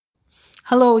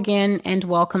Hello again, and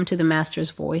welcome to the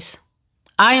Master's Voice.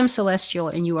 I am Celestial,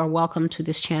 and you are welcome to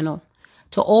this channel.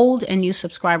 To old and new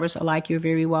subscribers alike, you're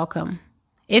very welcome.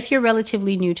 If you're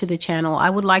relatively new to the channel, I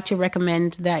would like to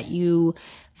recommend that you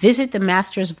visit the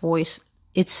Master's Voice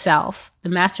itself, the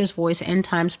Master's Voice End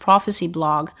Times Prophecy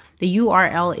blog. The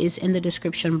URL is in the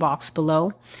description box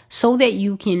below, so that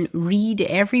you can read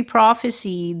every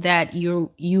prophecy that you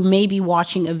may be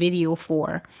watching a video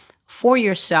for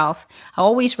yourself. I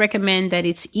always recommend that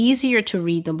it's easier to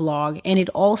read the blog, and it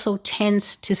also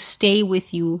tends to stay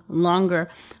with you longer.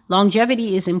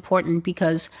 Longevity is important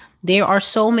because there are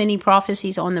so many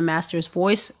prophecies on the Master's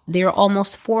Voice. There are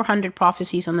almost 400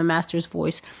 prophecies on the Master's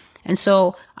Voice. And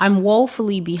so I'm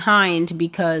woefully behind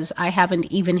because I haven't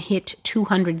even hit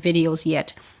 200 videos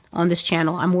yet on this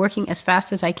channel. I'm working as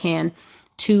fast as I can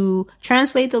to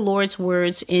translate the Lord's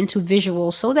words into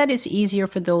visuals so that it's easier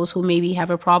for those who maybe have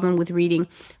a problem with reading.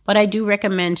 But I do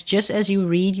recommend, just as you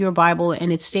read your Bible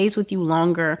and it stays with you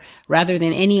longer rather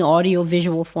than any audio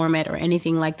visual format or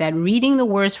anything like that, reading the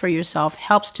words for yourself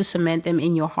helps to cement them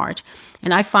in your heart.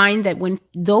 And I find that when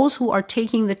those who are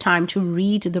taking the time to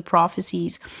read the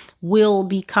prophecies will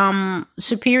become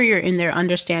superior in their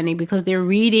understanding because they're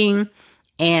reading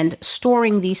and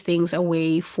storing these things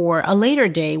away for a later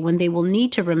day when they will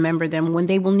need to remember them, when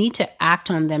they will need to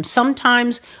act on them,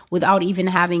 sometimes without even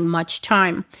having much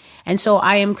time. And so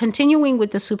I am continuing with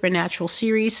the Supernatural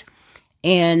series,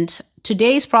 and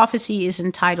today's prophecy is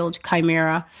entitled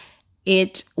Chimera.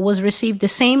 It was received the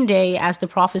same day as the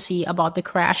prophecy about the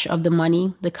crash of the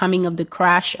money, the coming of the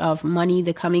crash of money,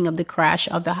 the coming of the crash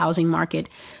of the housing market.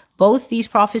 Both these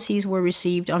prophecies were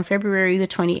received on February the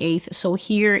 28th. So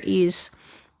here is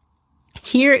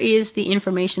the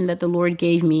information that the Lord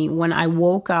gave me when I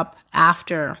woke up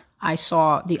after I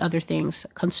saw the other things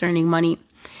concerning money.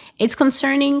 It's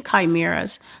concerning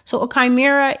chimeras. So a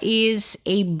chimera is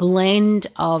a blend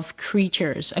of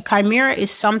creatures. A chimera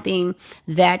is something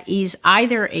that is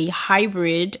either a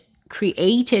hybrid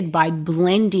created by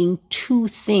blending two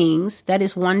things. That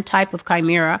is one type of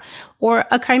chimera. Or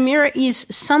a chimera is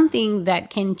something that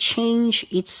can change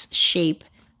its shape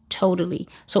totally.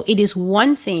 So it is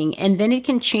one thing, and then it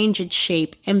can change its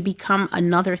shape and become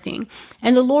another thing.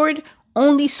 And the Lord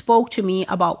only spoke to me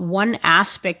about one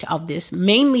aspect of this,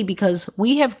 mainly because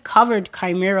we have covered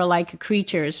chimera-like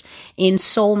creatures in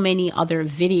so many other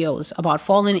videos about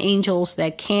fallen angels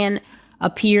that can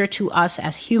appear to us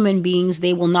as human beings.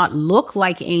 They will not look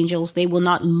like angels. They will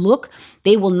not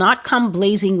come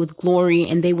blazing with glory,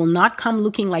 and they will not come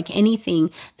looking like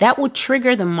anything that would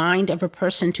trigger the mind of a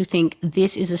person to think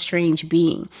this is a strange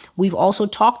being. We've also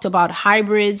talked about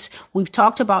hybrids. We've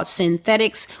talked about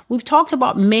synthetics. We've talked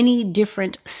about many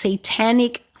different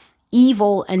satanic,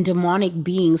 evil, and demonic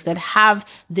beings that have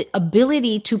the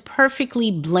ability to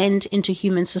perfectly blend into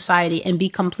human society and be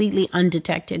completely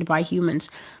undetected by humans.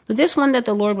 But this one that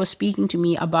the Lord was speaking to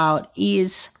me about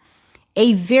is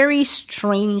a very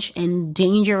strange and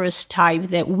dangerous type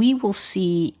that we will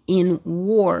see in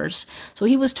wars. So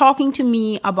he was talking to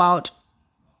me about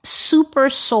super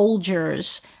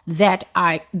soldiers that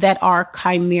are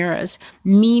chimeras,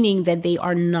 meaning that they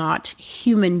are not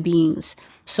human beings.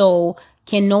 So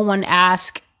can no one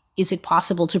ask, is it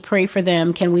possible to pray for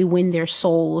them? Can we win their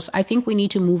souls? I think we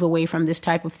need to move away from this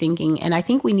type of thinking. And I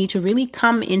think we need to really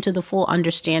come into the full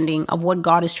understanding of what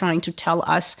God is trying to tell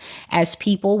us as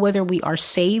people, whether we are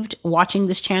saved watching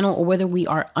this channel or whether we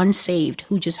are unsaved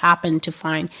who just happened to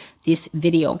find this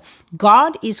video.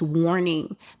 God is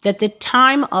warning that the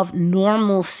time of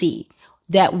normalcy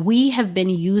that we have been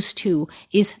used to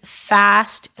is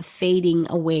fast fading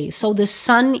away. So the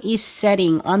sun is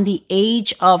setting on the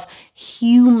age of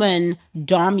human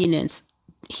dominance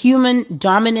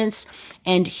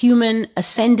and human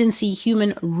ascendancy,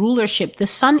 human rulership. The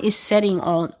sun is setting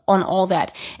on all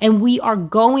that. And we are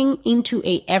going into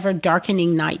a ever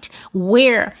darkening night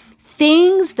where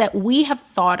things that we have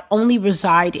thought only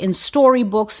reside in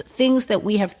storybooks, things that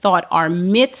we have thought are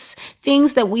myths,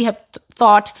 things that we have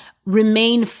thought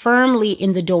remain firmly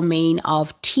in the domain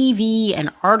of TV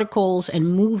and articles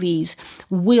and movies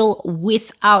will,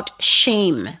 without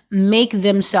shame, make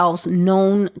themselves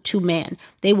known to man.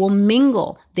 They will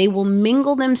mingle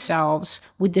themselves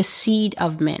with the seed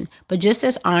of men. But just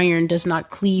as iron does not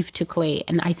cleave to clay,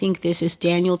 and I think this is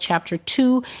Daniel chapter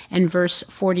 2 and verse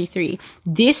 43,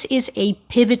 this is a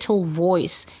pivotal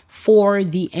voice for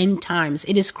the end times.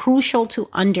 It is crucial to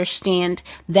understand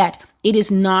that it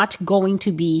is not going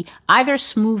to be either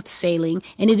smooth sailing,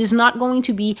 and it is not going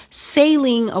to be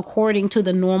sailing according to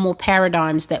the normal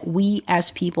paradigms that we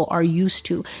as people are used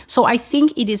to. So I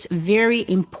think it is very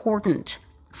important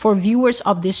for viewers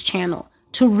of this channel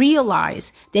to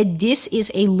realize that this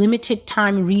is a limited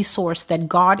time resource that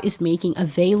God is making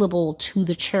available to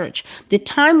the church. The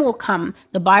time will come,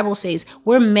 the Bible says,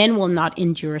 where men will not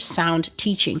endure sound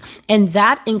teaching. And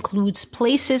that includes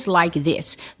places like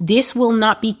this. This will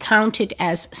not be counted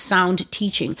as sound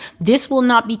teaching. This will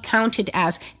not be counted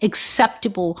as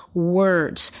acceptable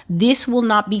words. This will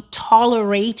not be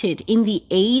tolerated in the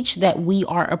age that we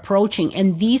are approaching.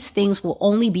 And these things will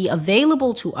only be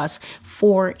available to us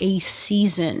for a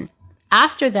season.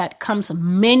 After that comes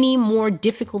many more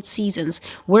difficult seasons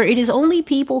where it is only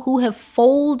people who have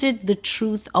folded the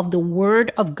truth of the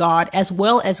word of God as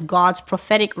well as God's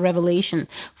prophetic revelation,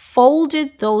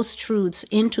 folded those truths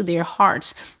into their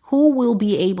hearts, who will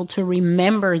be able to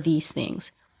remember these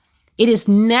things. It is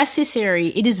necessary,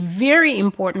 it is very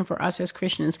important for us as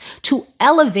Christians to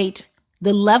elevate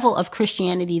the level of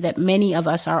Christianity that many of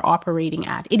us are operating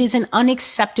at. It is an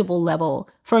unacceptable level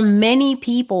for many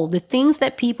people. The things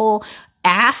that people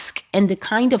ask and the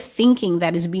kind of thinking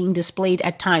that is being displayed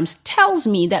at times tells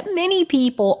me that many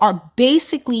people are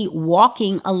basically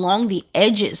walking along the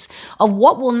edges of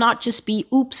what will not just be,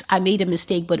 oops, I made a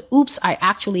mistake, but oops, I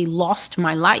actually lost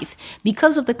my life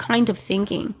because of the kind of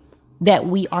thinking that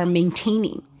we are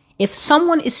maintaining. If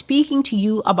someone is speaking to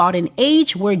you about an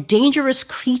age where dangerous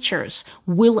creatures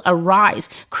will arise,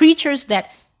 creatures that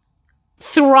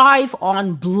thrive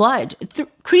on blood,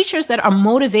 creatures that are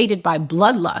motivated by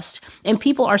bloodlust, and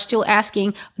people are still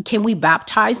asking, can we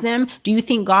baptize them? Do you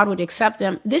think God would accept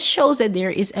them? This shows that there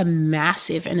is a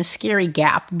massive and a scary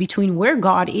gap between where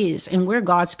God is and where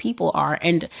God's people are.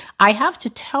 And I have to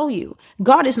tell you,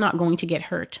 God is not going to get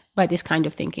hurt by this kind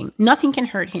of thinking. Nothing can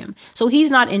hurt him. So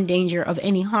he's not in danger of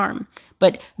any harm.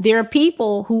 But there are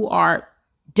people who are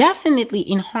definitely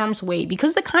in harm's way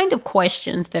because the kind of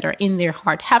questions that are in their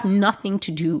heart have nothing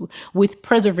to do with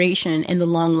preservation and the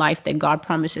long life that God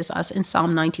promises us in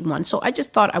Psalm 91. So I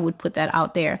just thought I would put that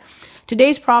out there.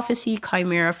 Today's prophecy,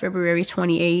 Chimera, February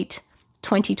 28,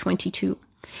 2022.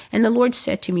 And the Lord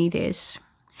said to me this: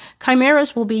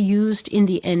 chimeras will be used in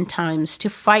the end times to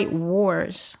fight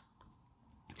wars.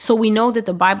 So we know that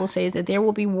the Bible says that there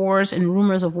will be wars and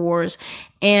rumors of wars.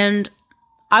 And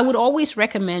I would always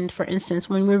recommend, for instance,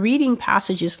 when we're reading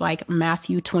passages like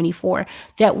Matthew 24,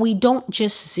 that we don't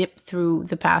just zip through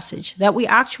the passage, that we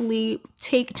actually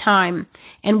take time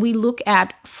and we look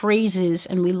at phrases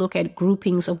and we look at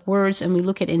groupings of words and we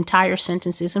look at entire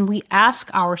sentences and we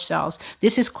ask ourselves,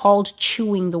 this is called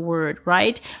chewing the word,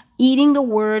 right? Eating the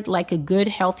word like a good,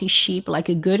 healthy sheep, like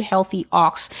a good, healthy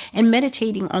ox, and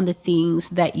meditating on the things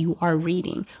that you are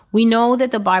reading. We know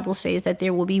that the Bible says that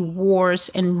there will be wars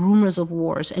and rumors of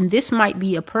wars, and this might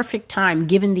be a perfect time,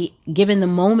 given the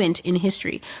moment in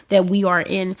history that we are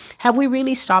in. Have we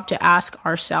really stopped to ask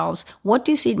ourselves, what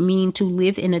does it mean to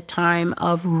live in a time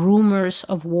of rumors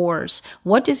of wars?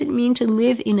 What does it mean to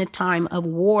live in a time of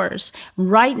wars?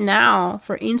 Right now,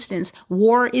 for instance,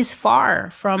 war is far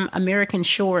from American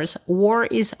shores. War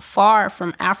is far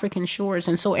from African shores.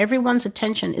 And so everyone's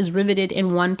attention is riveted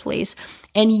in one place.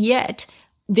 And yet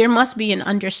there must be an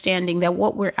understanding that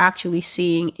what we're actually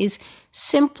seeing is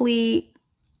simply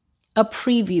a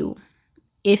preview,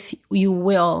 if you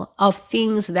will, of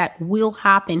things that will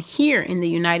happen here in the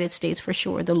United States for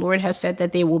sure. The Lord has said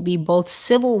that there will be both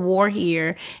civil war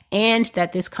here and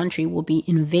that this country will be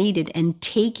invaded and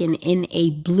taken in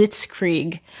a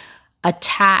blitzkrieg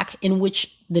attack in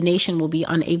which the nation will be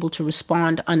unable to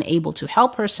respond, unable to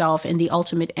help herself, and the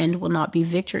ultimate end will not be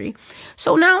victory.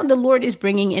 So now the Lord is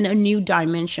bringing in a new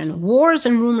dimension, wars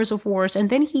and rumors of wars. And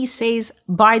then he says,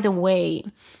 by the way,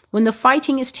 when the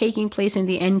fighting is taking place in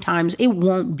the end times, it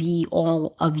won't be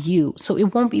all of you. So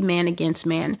it won't be man against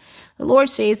man. The Lord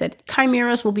says that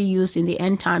chimeras will be used in the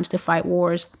end times to fight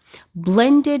wars,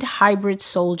 blended hybrid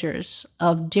soldiers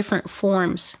of different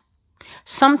forms.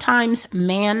 Sometimes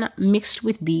man mixed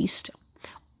with beast,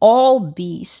 all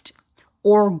beast,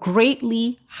 or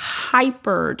greatly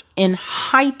hypered and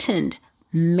heightened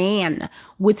man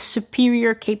with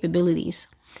superior capabilities.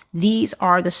 These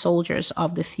are the soldiers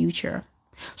of the future.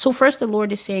 So first, the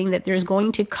Lord is saying that there's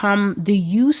going to come the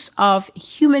use of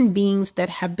human beings that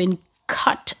have been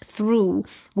cut through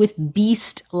with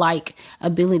beast-like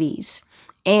abilities.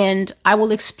 And I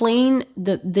will explain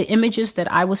the images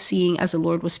that I was seeing as the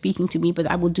Lord was speaking to me, but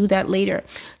I will do that later.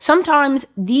 Sometimes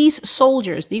these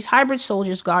soldiers, these hybrid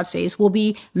soldiers, God says, will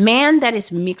be man that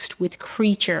is mixed with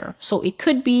creature. So it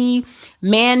could be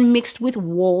man mixed with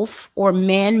wolf, or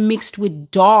man mixed with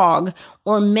dog,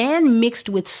 or man mixed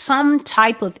with some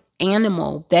type of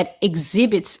animal that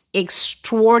exhibits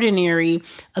extraordinary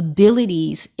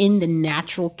abilities in the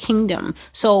natural kingdom.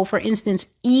 So, for instance,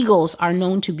 eagles are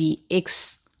known to be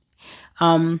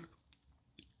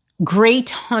great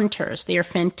hunters. They are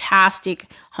fantastic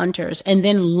hunters. And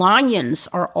then lions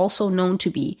are also known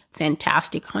to be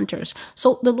fantastic hunters.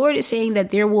 So the Lord is saying that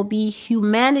there will be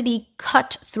humanity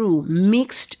cut through,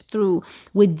 mixed through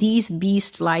with these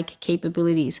beast-like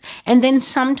capabilities. And then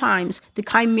sometimes the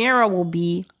chimera will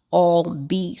be all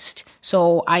beast.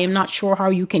 So I am not sure how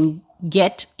you can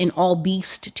get an all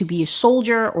beast to be a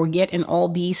soldier or get an all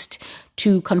beast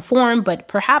to conform, but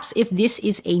perhaps if this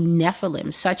is a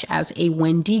Nephilim, such as a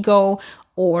Wendigo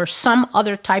or some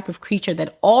other type of creature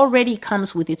that already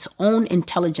comes with its own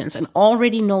intelligence and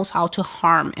already knows how to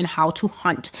harm and how to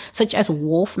hunt, such as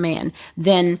Wolfman,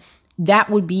 then that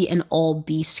would be an all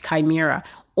beast chimera.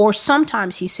 Or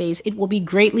sometimes he says it will be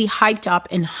greatly hyped up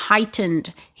and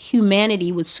heightened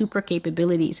humanity with super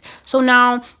capabilities. So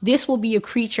now this will be a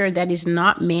creature that is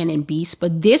not man and beast,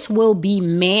 but this will be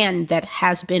man that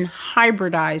has been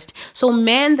hybridized. So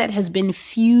man that has been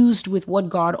fused with what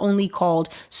God only called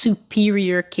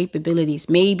superior capabilities.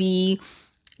 Maybe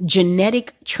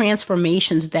genetic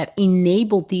transformations that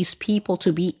enable these people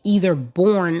to be either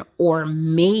born or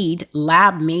made,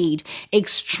 lab made,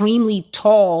 extremely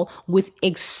tall with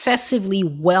excessively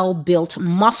well-built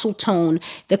muscle tone,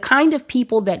 the kind of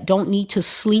people that don't need to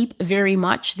sleep very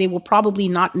much. They will probably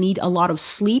not need a lot of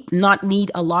sleep, not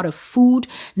need a lot of food,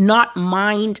 not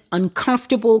mind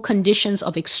uncomfortable conditions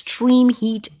of extreme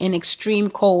heat and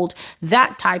extreme cold,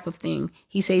 that type of thing.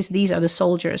 He says these are the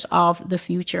soldiers of the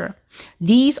future.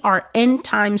 These are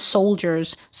end-time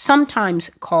soldiers, sometimes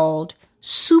called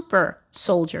super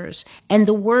soldiers. And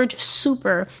the word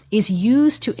super is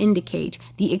used to indicate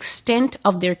the extent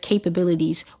of their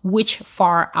capabilities, which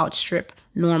far outstrip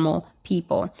normal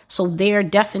people. So there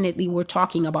definitely we're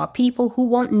talking about people who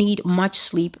won't need much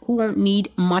sleep, who won't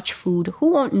need much food, who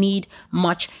won't need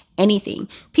much anything.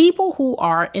 People who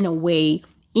are in a way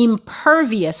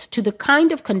impervious to the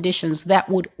kind of conditions that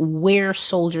would wear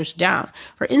soldiers down.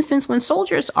 For instance, when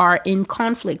soldiers are in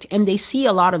conflict and they see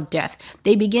a lot of death,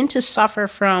 they begin to suffer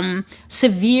from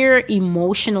severe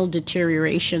emotional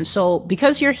deterioration. So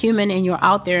because you're human and you're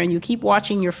out there and you keep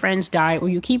watching your friends die or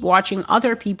you keep watching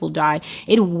other people die,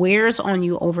 it wears on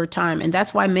you over time. And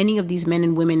that's why many of these men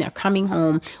and women are coming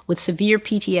home with severe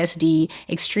PTSD,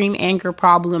 extreme anger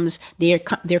problems. They're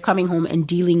coming home and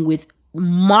dealing with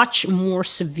much more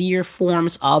severe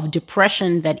forms of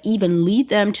depression that even lead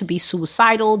them to be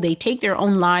suicidal. They take their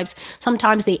own lives.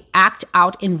 Sometimes they act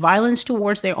out in violence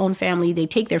towards their own family. They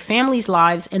take their family's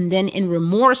lives, and then in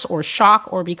remorse or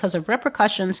shock or because of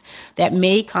repercussions that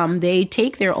may come, they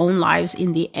take their own lives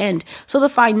in the end. So the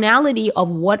finality of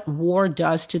what war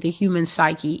does to the human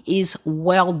psyche is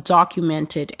well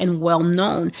documented and well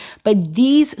known. But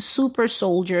these super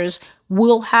soldiers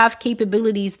will have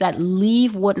capabilities that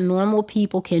leave what normal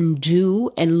people can do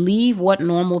and leave what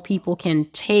normal people can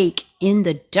take in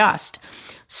the dust.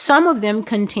 Some of them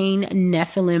contain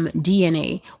Nephilim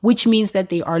DNA, which means that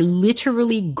they are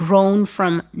literally grown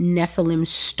from Nephilim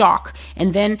stock.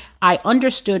 And then I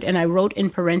understood, and I wrote in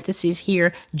parentheses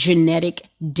here, genetic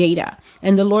data.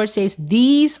 And the Lord says,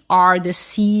 these are the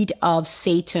seed of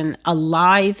Satan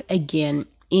alive again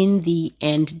in the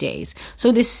end days.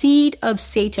 So the seed of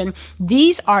Satan,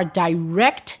 these are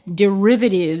direct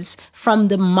derivatives from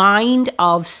the mind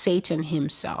of Satan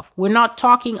himself. We're not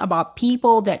talking about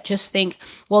people that just think,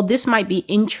 well, this might be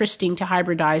interesting to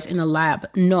hybridize in a lab.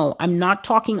 No, I'm not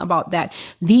talking about that.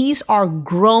 These are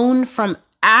grown from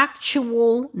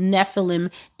actual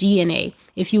Nephilim DNA.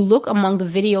 If you look among the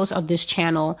videos of this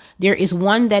channel, there is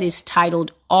one that is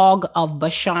titled Og of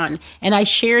Bashan. And I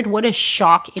shared what a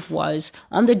shock it was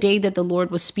on the day that the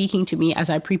Lord was speaking to me as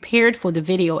I prepared for the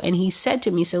video. And he said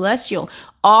to me, Celestial,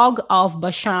 Og of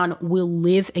Bashan will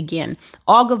live again.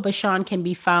 Og of Bashan can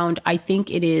be found, I think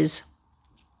it is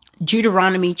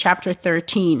Deuteronomy chapter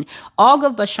 13. Og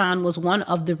of Bashan was one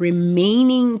of the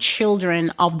remaining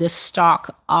children of the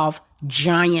stock of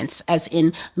giants, as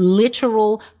in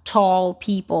literal tall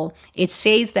people. It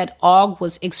says that Og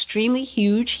was extremely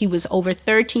huge. He was over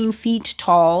 13 feet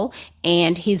tall,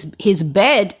 and his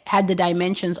bed had the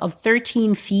dimensions of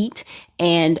 13 feet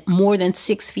and more than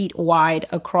 6 feet wide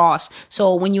across.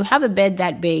 So when you have a bed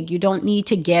that big, you don't need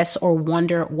to guess or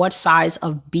wonder what size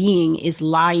of being is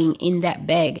lying in that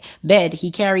bed.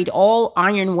 He carried all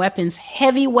iron weapons,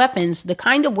 heavy weapons, the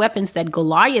kind of weapons that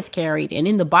Goliath carried. And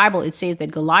in the Bible, it says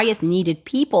that Goliath needed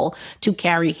people to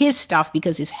carry his stuff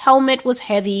because his His helmet was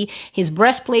heavy, his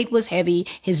breastplate was heavy,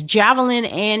 his javelin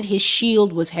and his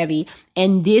shield was heavy.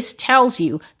 And this tells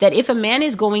you that if a man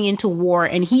is going into war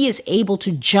and he is able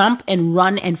to jump and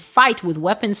run and fight with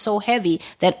weapons so heavy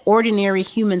that ordinary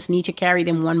humans need to carry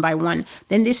them one by one,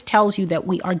 then this tells you that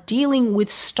we are dealing with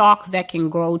stock that can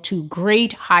grow to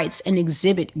great heights and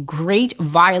exhibit great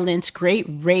violence, great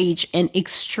rage, and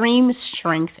extreme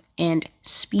strength and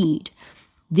speed.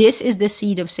 This is the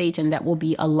seed of Satan that will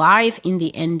be alive in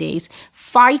the end days,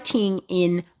 fighting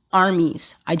in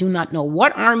armies. I do not know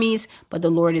what armies, but the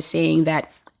Lord is saying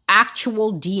that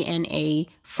actual DNA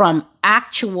from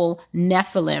actual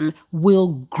Nephilim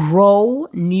will grow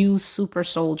new super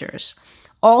soldiers.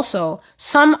 Also,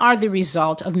 some are the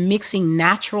result of mixing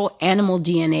natural animal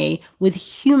DNA with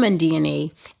human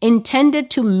DNA, intended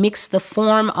to mix the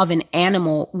form of an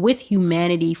animal with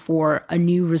humanity for a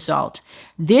new result.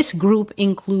 This group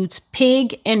includes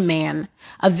pig and man,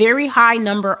 a very high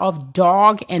number of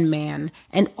dog and man,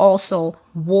 and also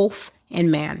wolf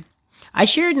and man. I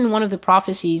shared in one of the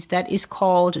prophecies that is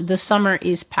called The Summer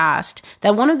is Past,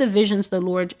 that one of the visions the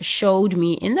Lord showed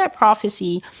me in that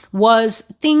prophecy was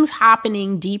things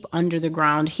happening deep under the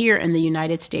ground here in the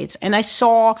United States. And I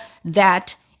saw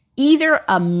that either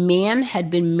a man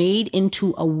had been made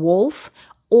into a wolf,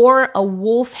 or a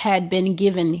wolf had been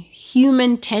given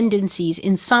human tendencies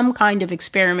in some kind of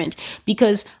experiment,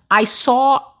 because I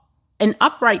saw an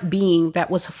upright being that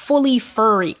was fully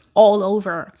furry all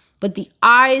over. But the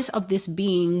eyes of this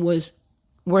being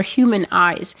were human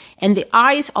eyes. And the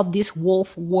eyes of this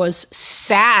wolf was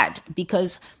sad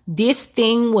because this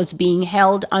thing was being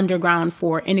held underground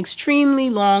for an extremely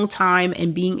long time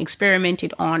and being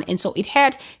experimented on. And so it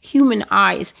had human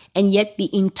eyes, and yet the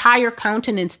entire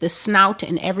countenance, the snout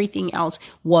and everything else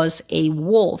was a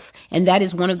wolf. And that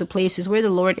is one of the places where the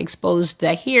Lord exposed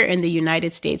that here in the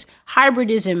United States,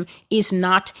 hybridism is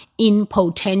not in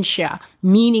potentia,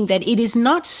 meaning that it is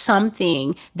not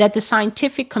something that the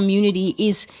scientific community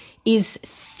is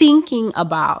thinking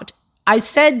about. I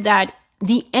said that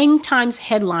the end times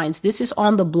headlines, this is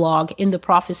on the blog in the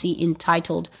prophecy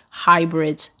entitled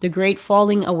Hybrids, the Great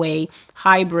Falling Away,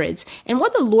 Hybrids. And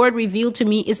what the Lord revealed to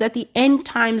me is that the end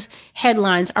times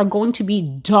headlines are going to be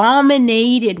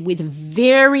dominated with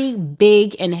very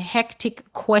big and hectic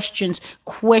questions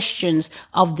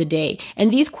of the day. And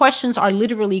these questions are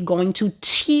literally going to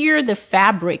tear the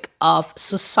fabric of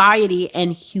society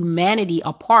and humanity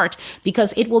apart,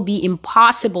 because it will be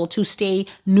impossible to stay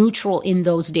neutral in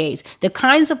those days. The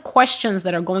kinds of questions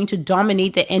that are going to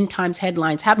dominate the end times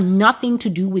headlines have nothing to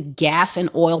do with gas and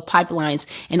oil pipelines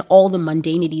and all the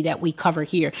mundanity that we cover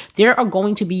here. There are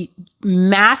going to be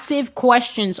massive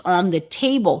questions on the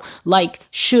table, like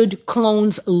should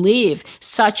clones live,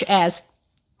 such as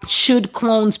should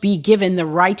clones be given the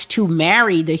right to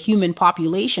marry the human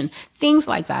population? Things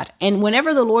like that. And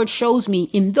whenever the Lord shows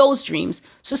me in those dreams,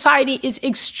 society is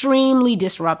extremely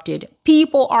disrupted.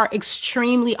 People are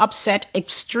extremely upset,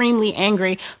 extremely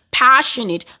angry,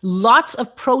 passionate, lots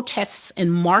of protests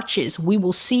and marches we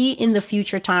will see in the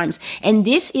future times. And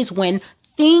this is when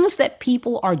things that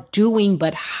people are doing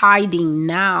but hiding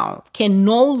now can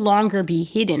no longer be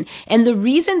hidden. And the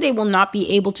reason they will not be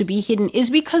able to be hidden is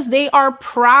because they are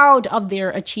proud of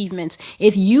their achievements.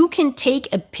 If you can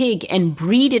take a pig and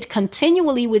breed it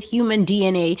continually with human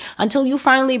DNA until you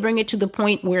finally bring it to the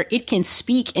point where it can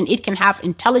speak and it can have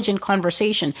intelligent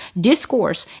conversation,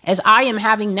 discourse, as I am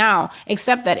having now,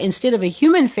 except that instead of a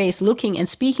human face looking and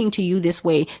speaking to you this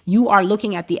way, you are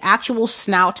looking at the actual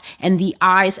snout and the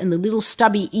eyes and the little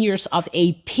stubby ears of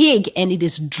a pig, and it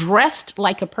is dressed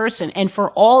like a person. And for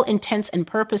all intents and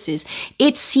purposes,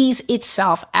 it sees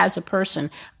itself as a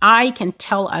person. I can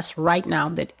tell us right now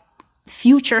that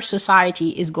future society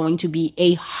is going to be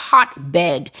a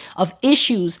hotbed of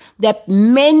issues that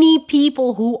many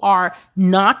people who are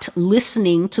not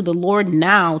listening to the Lord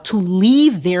now to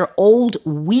leave their old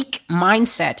weak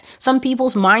mindset. Some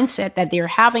people's mindset that they're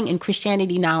having in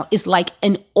Christianity now is like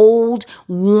an old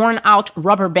worn out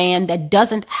rubber band that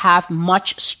doesn't have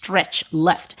much stretch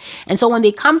left. And so when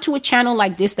they come to a channel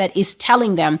like this that is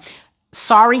telling them,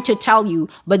 sorry to tell you,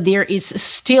 but there is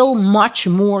still much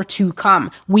more to come.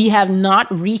 We have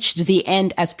not reached the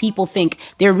end as people think.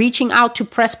 They're reaching out to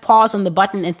press pause on the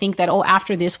button and think that, oh,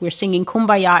 after this, we're singing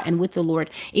Kumbaya and with the Lord.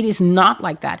 It is not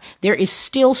like that. There is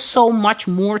still so much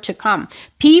more to come.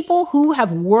 People who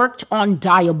have worked on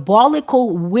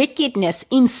diabolical wickedness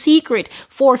in secret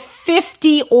for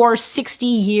 50 or 60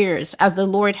 years, as the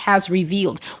Lord has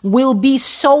revealed, will be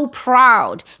so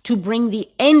proud to bring the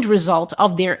end result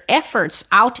of their efforts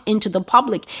out into the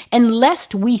public. And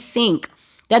lest we think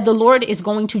that the Lord is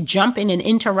going to jump in and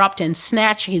interrupt and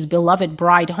snatch his beloved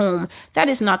bride home. That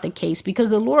is not the case, because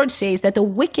the Lord says that the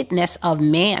wickedness of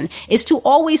man is to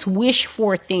always wish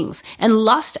for things and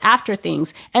lust after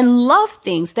things and love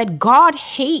things that God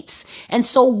hates. And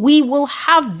so we will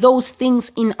have those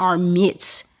things in our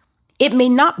midst. It may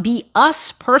not be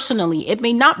us personally. It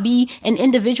may not be an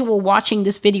individual watching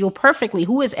this video perfectly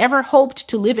who has ever hoped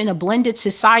to live in a blended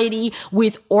society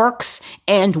with orcs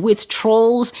and with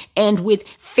trolls and with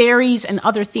fairies and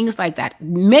other things like that.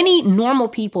 Many normal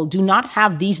people do not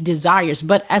have these desires.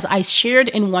 But as I shared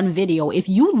in one video, if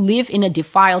you live in a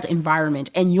defiled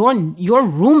environment and your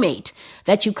roommate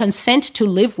that you consent to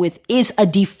live with is a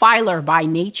defiler by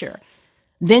nature,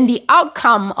 then the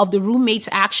outcome of the roommate's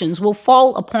actions will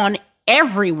fall upon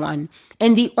everyone.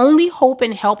 And the only hope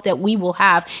and help that we will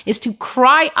have is to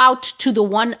cry out to the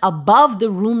one above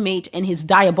the roommate and his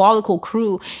diabolical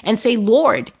crew and say,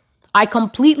 Lord, I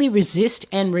completely resist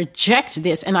and reject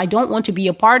this, and I don't want to be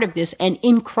a part of this. And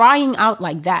in crying out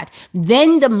like that,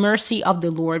 then the mercy of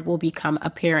the Lord will become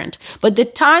apparent. But the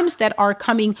times that are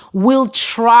coming will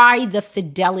try the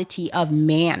fidelity of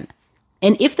man.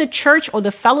 And if the church or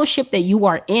the fellowship that you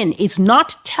are in is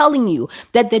not telling you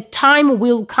that the time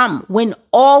will come when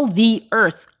all the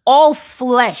earth, all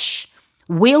flesh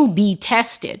will be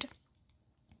tested,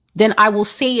 then I will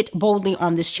say it boldly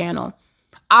on this channel.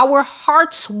 Our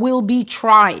hearts will be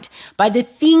tried by the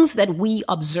things that we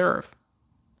observe.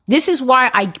 This is why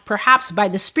I, perhaps by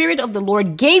the Spirit of the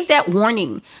Lord, gave that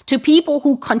warning to people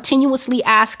who continuously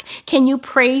ask, can you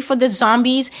pray for the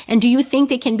zombies? And do you think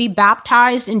they can be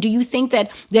baptized? And do you think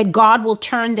that God will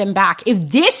turn them back?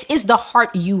 If this is the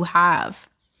heart you have,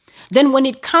 then when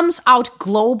it comes out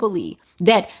globally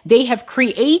that they have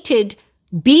created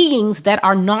beings that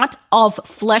are not of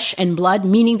flesh and blood,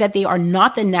 meaning that they are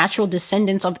not the natural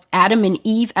descendants of Adam and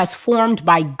Eve as formed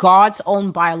by God's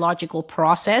own biological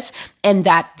process, and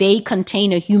that they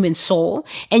contain a human soul.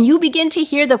 And you begin to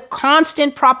hear the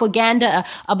constant propaganda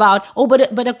about,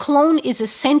 but a clone is a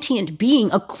sentient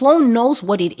being. A clone knows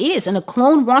what it is, and a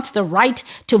clone wants the right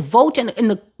to vote.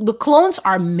 And the clones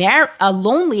are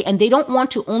lonely, and they don't want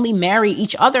to only marry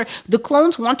each other. The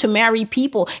clones want to marry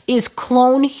people. Is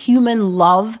clone human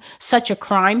love such a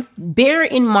crime? Bear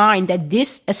in mind that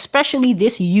this, especially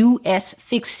this U.S.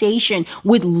 fixation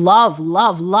with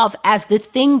love as the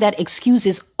thing that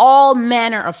excuses all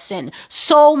manner of sin.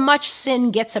 So much sin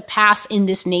gets a pass in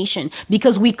this nation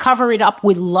because we cover it up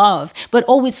with love. But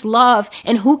it's love.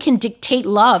 And who can dictate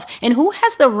love? And who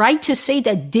has the right to say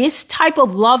that this type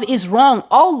of love is wrong?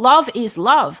 All love is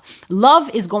love. Love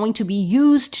is going to be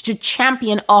used to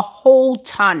champion a whole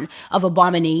ton of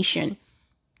abomination.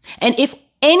 And if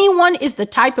anyone is the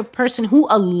type of person who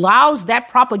allows that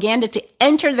propaganda to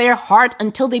enter their heart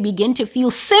until they begin to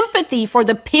feel sympathy for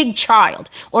the pig child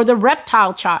or the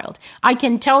reptile child, I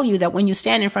can tell you that when you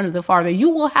stand in front of the Father, you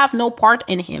will have no part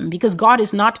in him, because God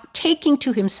is not taking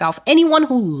to himself anyone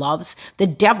who loves the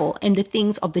devil and the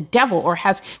things of the devil or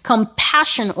has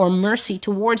compassion or mercy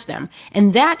towards them.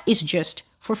 And that is just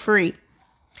for free.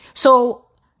 So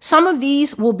some of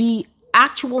these will be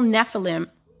actual Nephilim,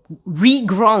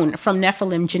 regrown from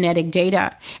Nephilim genetic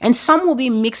data. And some will be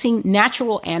mixing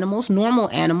natural animals, normal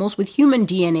animals, with human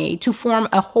DNA to form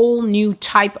a whole new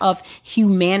type of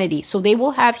humanity. So they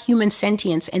will have human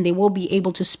sentience and they will be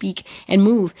able to speak and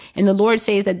move. And the Lord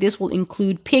says that this will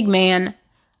include pig man,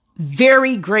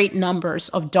 very great numbers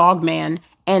of dog man,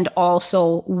 and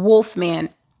also wolf man.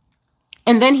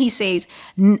 And then he says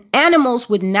animals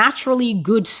with naturally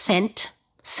good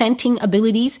scenting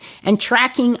abilities and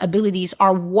tracking abilities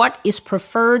are what is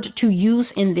preferred to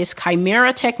use in this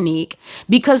Chimera technique,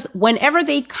 because whenever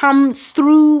they come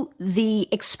through the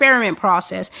experiment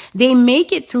process, they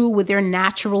make it through with their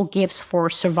natural gifts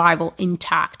for survival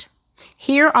intact.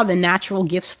 Here are the natural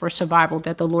gifts for survival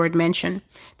that the Lord mentioned.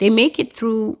 They make it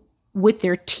through with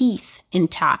their teeth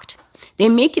intact. They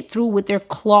make it through with their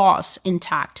claws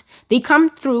intact. They come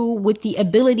through with the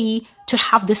ability to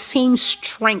have the same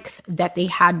strength that they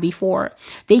had before.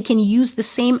 They can use the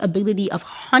same ability of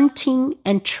hunting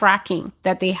and tracking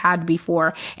that they had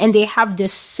before. And they have the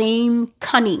same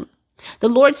cunning. The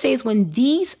Lord says when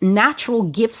these natural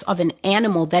gifts of an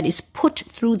animal that is put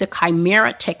through the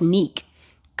Chimera technique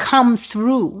come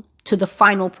through to the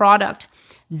final product,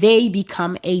 they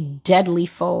become a deadly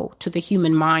foe to the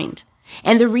human mind.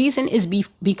 And the reason is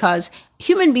because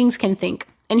human beings can think.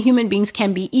 and human beings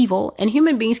can be evil, and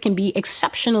human beings can be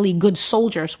exceptionally good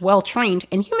soldiers, well trained,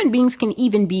 and human beings can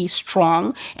even be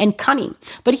strong and cunning.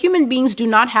 But human beings do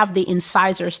not have the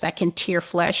incisors that can tear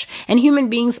flesh, and human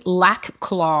beings lack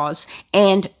claws,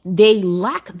 and they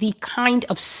lack the kind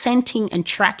of scenting and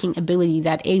tracking ability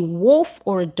that a wolf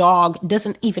or a dog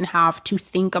doesn't even have to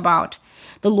think about.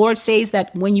 The Lord says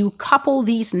that when you couple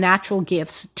these natural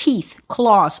gifts, teeth,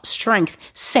 claws, strength,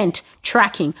 scent,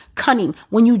 tracking, cunning,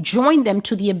 when you join them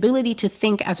to the ability to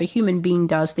think as a human being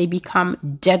does, they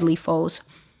become deadly foes.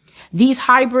 These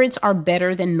hybrids are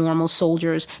better than normal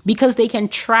soldiers because they can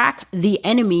track the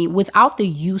enemy without the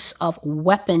use of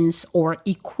weapons or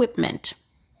equipment.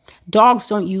 Dogs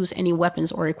don't use any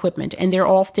weapons or equipment, and they're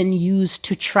often used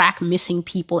to track missing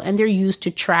people, and they're used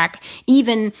to track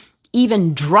even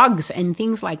drugs and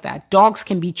things like that. Dogs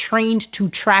can be trained to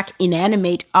track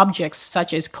inanimate objects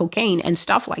such as cocaine and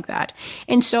stuff like that.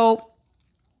 And so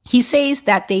he says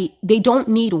that they don't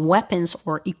need weapons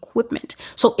or equipment.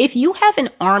 So if you have an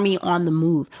army on the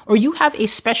move, or you have a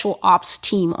special ops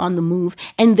team on the move,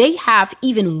 and they have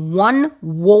even one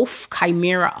wolf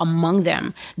chimera among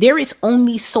them, there is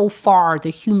only so far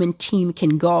the human team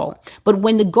can go. But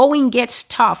when the going gets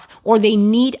tough, or they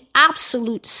need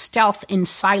absolute stealth and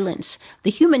silence, the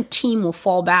human team will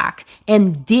fall back,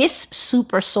 and this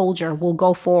super soldier will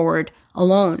go forward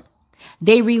alone.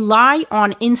 They rely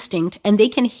on instinct, and they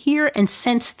can hear and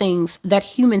sense things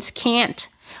that humans can't.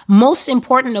 Most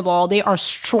important of all, they are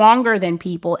stronger than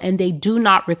people, and they do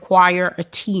not require a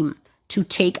team to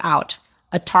take out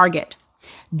a target.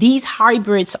 These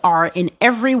hybrids are in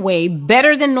every way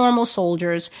better than normal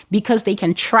soldiers because they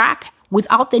can track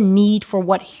without the need for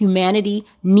what humanity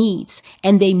needs,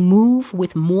 and they move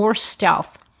with more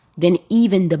stealth than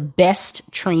even the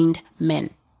best trained men.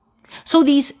 So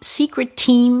these secret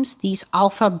teams, these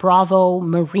Alpha, Bravo,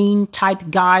 Marine type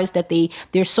guys that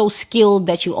they're so skilled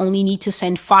that you only need to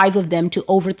send 5 of them to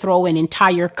overthrow an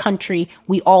entire country.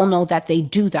 We all know that they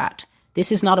do that.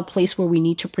 This is not a place where we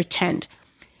need to pretend.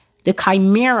 The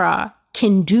Chimera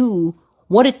can do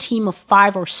what a team of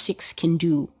 5 or 6 can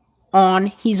do on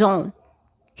his own.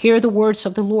 Hear the words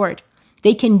of the Lord.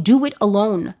 They can do it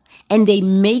alone, and they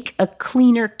make a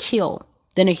cleaner kill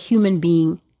than a human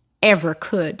being ever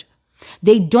could.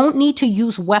 They don't need to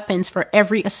use weapons for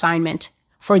every assignment,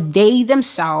 for they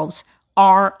themselves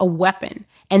are a weapon,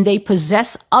 and they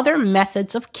possess other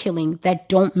methods of killing that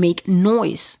don't make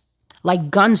noise, like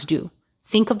guns do.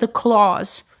 Think of the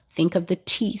claws, think of the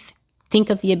teeth, think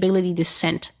of the ability to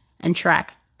scent and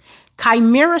track.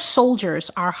 Chimera soldiers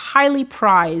are highly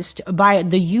prized by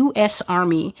the U.S.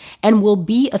 Army and will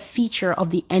be a feature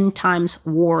of the end times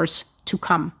wars to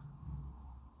come.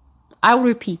 I'll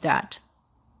repeat that,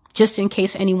 just in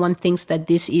case anyone thinks that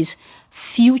this is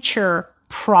future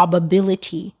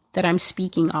probability that I'm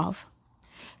speaking of.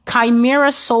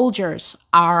 Chimera soldiers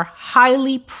are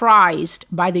highly prized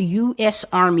by the U.S.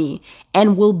 Army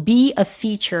and will be a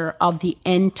feature of the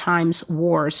end times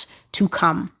wars to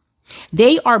come.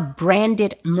 They are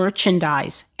branded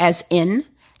merchandise, as in,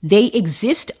 they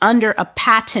exist under a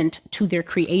patent to their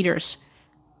creators.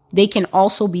 They can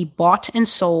also be bought and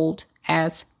sold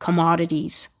as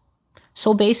commodities.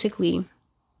 So basically,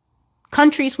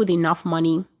 countries with enough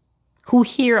money who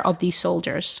hear of these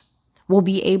soldiers will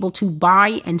be able to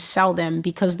buy and sell them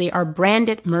because they are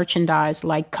branded merchandise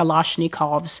like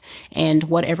Kalashnikovs and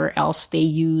whatever else they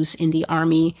use in the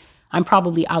army. I'm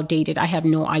probably outdated. I have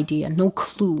no idea, no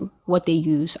clue what they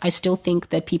use. I still think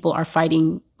that people are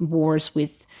fighting wars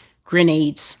with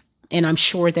grenades, and I'm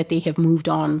sure that they have moved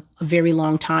on a very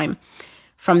long time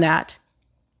from that.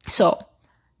 So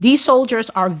these soldiers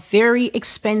are very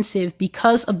expensive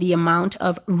because of the amount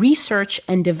of research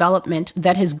and development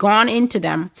that has gone into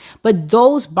them, but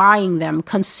those buying them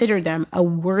consider them a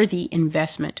worthy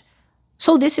investment.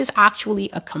 So this is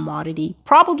actually a commodity.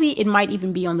 Probably it might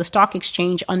even be on the stock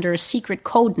exchange under a secret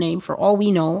code name for all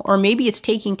we know, or maybe it's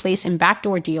taking place in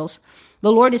backdoor deals.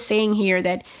 The Lord is saying here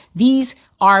that these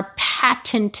are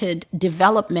patented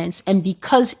developments, and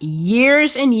because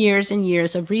years and years and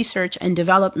years of research and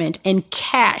development and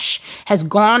cash has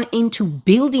gone into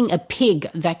building a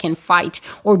pig that can fight,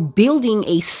 or building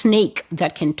a snake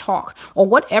that can talk, or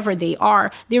whatever they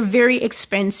are, they're very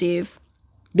expensive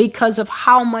because of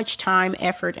how much time,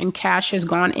 effort, and cash has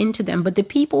gone into them. But the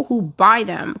people who buy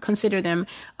them consider them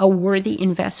a worthy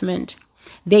investment.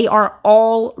 They are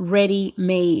already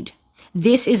made.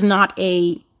 This is not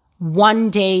a one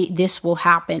day this will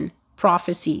happen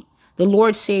prophecy. The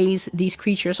Lord says these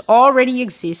creatures already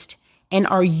exist and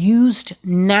are used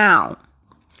now,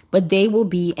 but they will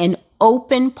be an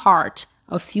open part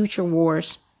of future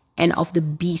wars and of the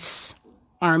beast's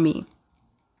army.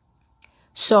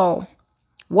 So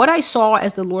what I saw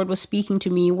as the Lord was speaking to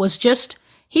me was just,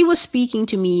 he was speaking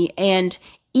to me. And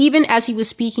even as he was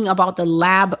speaking about the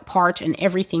lab part and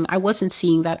everything, I wasn't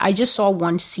seeing that. I just saw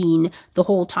one scene the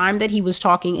whole time that he was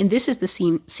talking. And this is the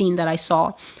scene that I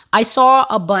saw. I saw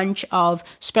a bunch of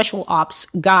special ops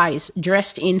guys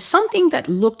dressed in something that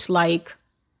looked like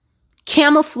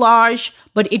camouflage,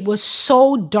 but it was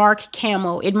so dark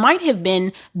camo. It might have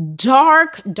been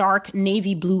dark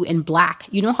navy blue and black.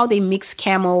 You know how they mix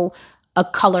camo, a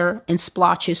color and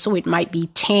splotches, so it might be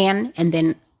tan and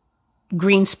then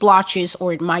green splotches,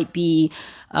 or it might be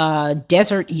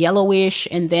desert yellowish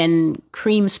and then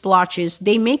cream splotches.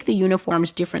 They make the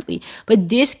uniforms differently, but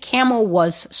this camo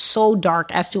was so dark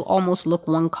as to almost look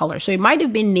one color. So it might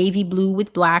have been navy blue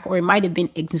with black, or it might have been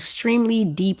extremely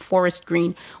deep forest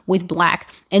green with black.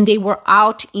 And they were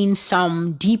out in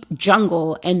some deep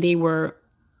jungle and they were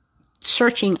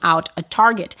searching out a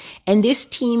target. And this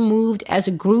team moved as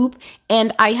a group.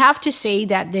 And I have to say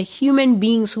that the human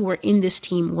beings who were in this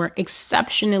team were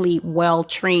exceptionally well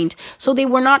trained. So they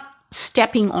were not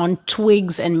stepping on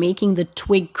twigs and making the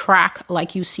twig crack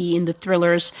like you see in the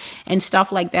thrillers and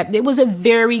stuff like that. It was a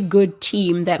very good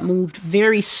team that moved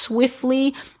very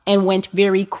swiftly and went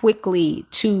very quickly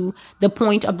to the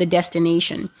point of the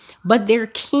destination. But there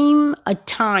came a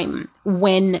time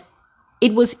when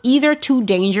it was either too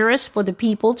dangerous for the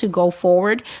people to go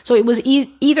forward. So it was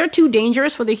either too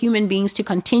dangerous for the human beings to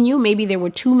continue. Maybe there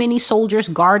were too many soldiers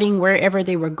guarding wherever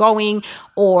they were going,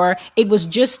 or it was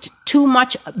just too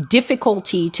much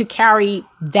difficulty to carry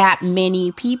that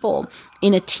many people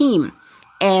in a team.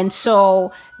 And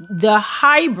so the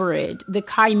hybrid, the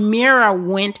Chimera,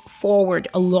 went forward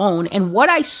alone. And what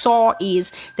I saw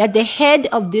is that the head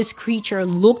of this creature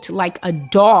looked like a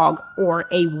dog or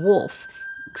a wolf.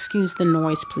 Excuse the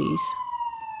noise, please.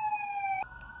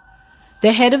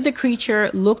 The head of the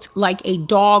creature looked like a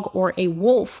dog or a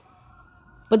wolf,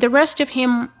 but the rest of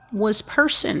him was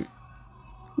person.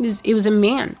 It was a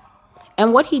man.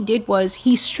 And what he did was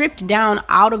he stripped down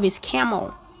out of his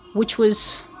camo, which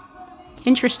was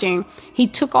interesting. He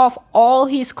took off all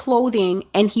his clothing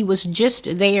and he was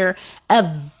just there, a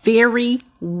very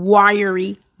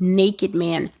wiry, naked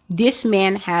man. This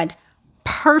man had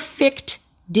perfect,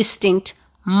 distinct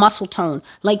muscle tone.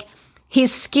 Like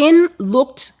his skin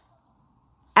looked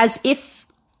as if,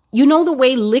 you know, the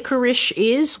way licorice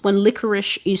is when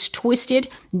licorice is twisted.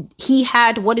 He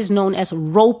had what is known as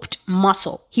roped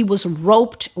muscle. He was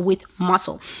roped with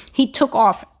muscle. He took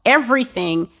off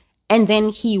everything and then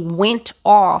he went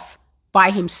off by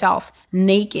himself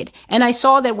naked. And I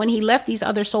saw that when he left these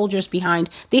other soldiers behind,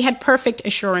 they had perfect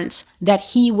assurance that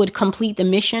he would complete the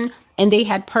mission, and they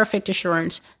had perfect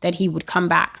assurance that he would come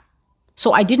back.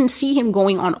 So I didn't see him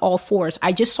going on all fours.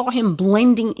 I just saw him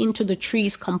blending into the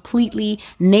trees completely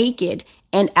naked.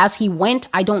 And as he went,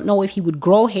 I don't know if he would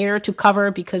grow hair to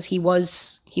cover, because he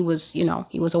was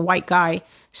a white guy.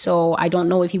 So I don't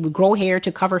know if he would grow hair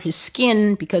to cover his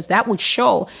skin, because that would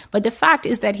show. But the fact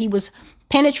is that he was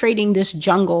penetrating this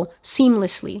jungle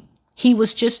seamlessly. He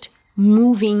was just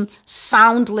moving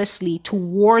soundlessly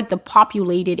toward the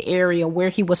populated area where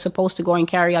he was supposed to go and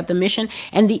carry out the mission.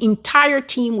 And the entire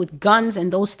team with guns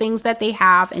and those things that they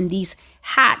have, and these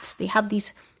hats, they have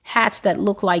these hats that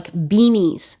look like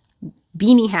beanie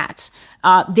hats.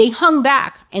 They hung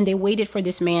back and they waited for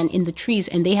this man in the trees,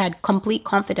 and they had complete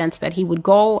confidence that he would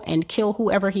go and kill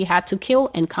whoever he had to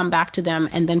kill and come back to them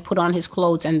and then put on his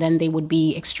clothes, and then they would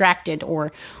be extracted,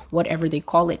 or whatever they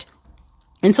call it.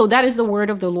 And so that is the word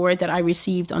of the Lord that I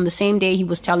received on the same day he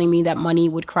was telling me that money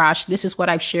would crash. This is what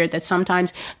I've shared, that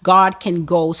sometimes God can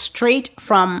go straight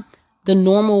from the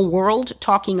normal world,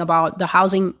 talking about the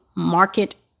housing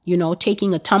market,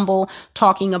 taking a tumble,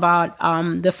 talking about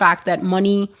the fact that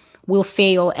money will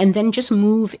fail, and then just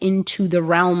move into the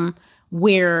realm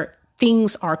where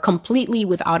things are completely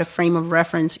without a frame of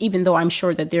reference, even though I'm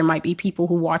sure that there might be people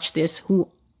who watch this who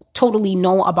totally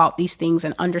know about these things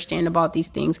and understand about these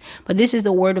things. But this is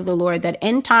the word of the Lord, that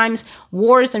end times,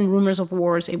 wars and rumors of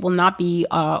wars, it will not be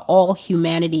all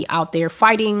humanity out there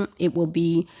fighting. It will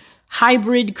be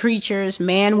hybrid creatures,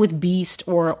 man with beast,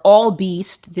 or all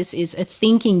beast. This is a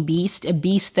thinking beast, a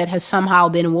beast that has somehow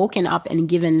been woken up and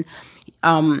given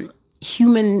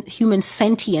human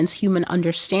sentience, human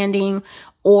understanding,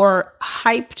 or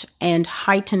hyped and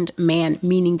heightened man,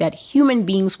 meaning that human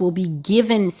beings will be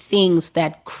given things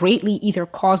that greatly either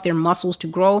cause their muscles to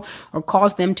grow or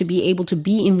cause them to be able to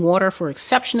be in water for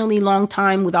exceptionally long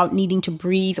time without needing to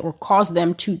breathe, or cause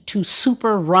them to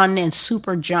super run and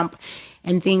super jump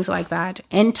and things like that.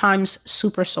 End times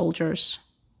super soldiers,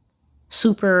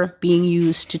 super being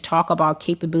used to talk about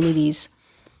capabilities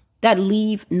that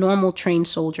leave normal trained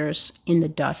soldiers in the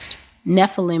dust.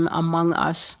 Nephilim among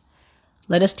us.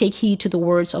 Let us take heed to the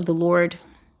words of the Lord.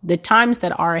 The times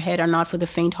that are ahead are not for the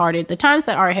faint-hearted. The times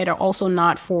that are ahead are also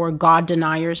not for God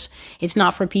deniers. It's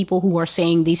not for people who are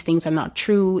saying these things are not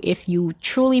true. If you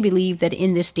truly believe that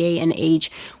in this day and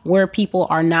age where people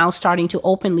are now starting to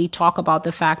openly talk about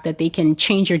the fact that they can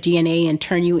change your DNA and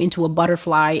turn you into a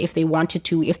butterfly if they wanted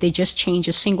to, if they just change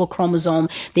a single chromosome,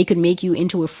 they could make you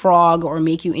into a frog or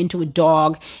make you into a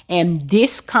dog. And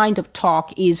this kind of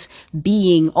talk is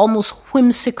being almost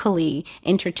whimsically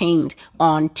entertained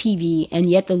on TV, and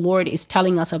yet the Lord is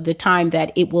telling us of the time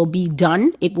that it will be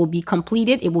done, it will be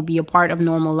completed, it will be a part of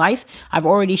normal life. I've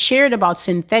already shared about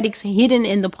synthetics hidden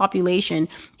in the population,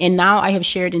 and now I have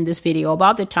shared in this video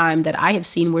about the time that I have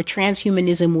seen where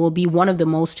transhumanism will be one of the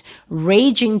most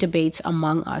raging debates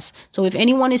among us. So if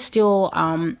anyone is still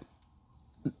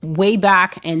way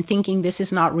back and thinking this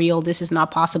is not real, this is not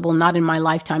possible, not in my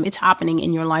lifetime, it's happening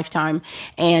in your lifetime.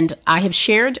 And I have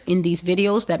shared in these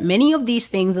videos that many of these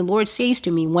things the Lord says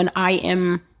to me when I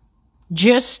am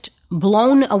just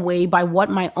blown away by what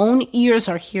my own ears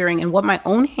are hearing and what my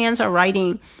own hands are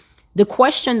writing. The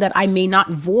question that I may not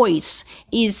voice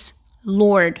is,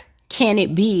 Lord, can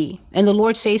it be? And the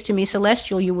Lord says to me,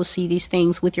 Celestial, you will see these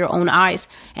things with your own eyes.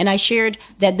 And I shared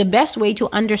that the best way to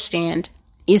understand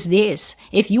is this.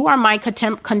 If you are my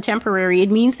contemporary, it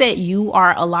means that you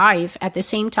are alive at the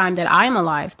same time that I am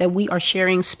alive, that we are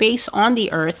sharing space on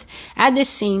the earth at the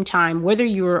same time, whether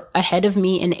you're ahead of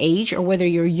me in age or whether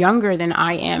you're younger than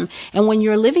I am. And when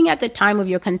you're living at the time of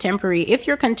your contemporary, if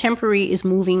your contemporary is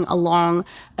moving along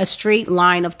a straight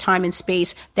line of time and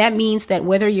space, that means that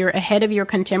whether you're ahead of your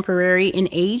contemporary in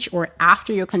age or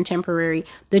after your contemporary,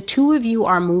 the two of you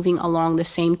are moving along the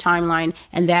same timeline.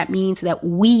 And that means that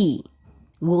we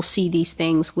will see these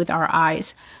things with our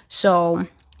eyes. So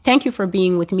thank you for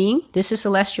being with me. This is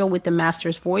Celestial with the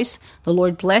Master's Voice. The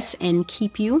Lord bless and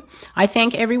keep you. I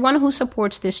thank everyone who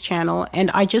supports this channel, and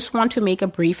I just want to make a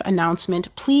brief announcement.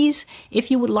 Please,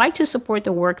 if you would like to support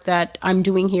the work that I'm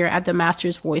doing here at the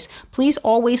Master's Voice, please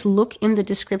always look in the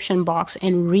description box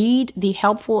and read the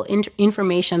helpful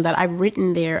information that I've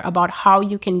written there about how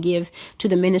you can give to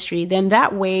the ministry. Then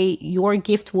that way your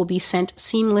gift will be sent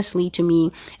seamlessly to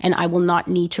me, and I will not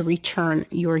need to return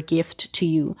your gift to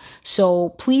you.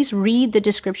 So please read the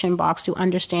description box to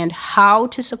understand how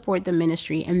to support the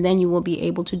ministry, and then you will be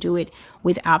able to do it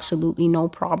with absolutely no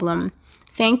problem.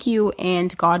 Thank you,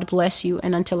 and God bless you.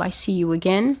 And until I see you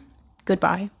again,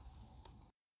 goodbye.